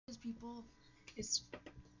people. It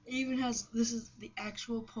even has, this is the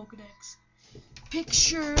actual Pokedex.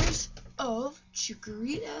 Pictures of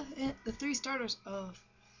Chikorita and the 3 starters of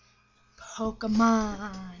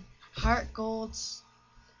Pokemon Heart Golds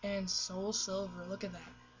and Soul Silver. Look at that.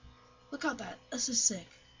 Look how this is sick.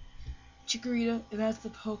 Chikorita, and that's the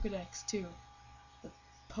Pokedex too. The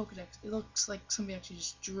Pokedex. It looks like somebody actually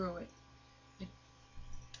just drew it, like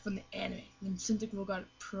from the anime. And then cyndaquil got it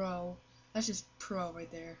Pro. That's just Pro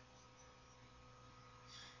right there.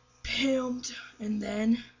 Pimped, and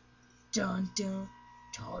then dun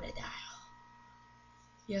totodile.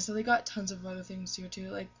 Yeah, so they got tons of other things here too.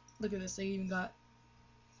 Like, look at this. They even got,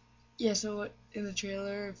 yeah. So in the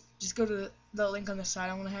trailer, just go to the link on the side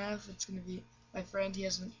I'm gonna have. It's gonna be my friend. He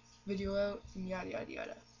has a video out and yada yada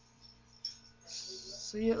yada.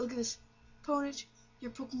 So yeah, look at this. Ponage,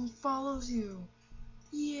 your Pokemon follows you.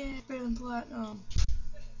 Yeah, better than Platinum.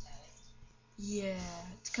 Yeah,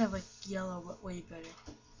 it's kind of like yellow, but way better.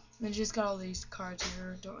 And then just got all these cards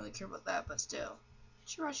here. Don't really care about that, but still.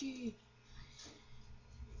 Shirashi.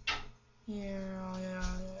 Yeah.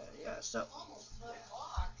 So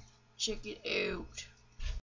check it out.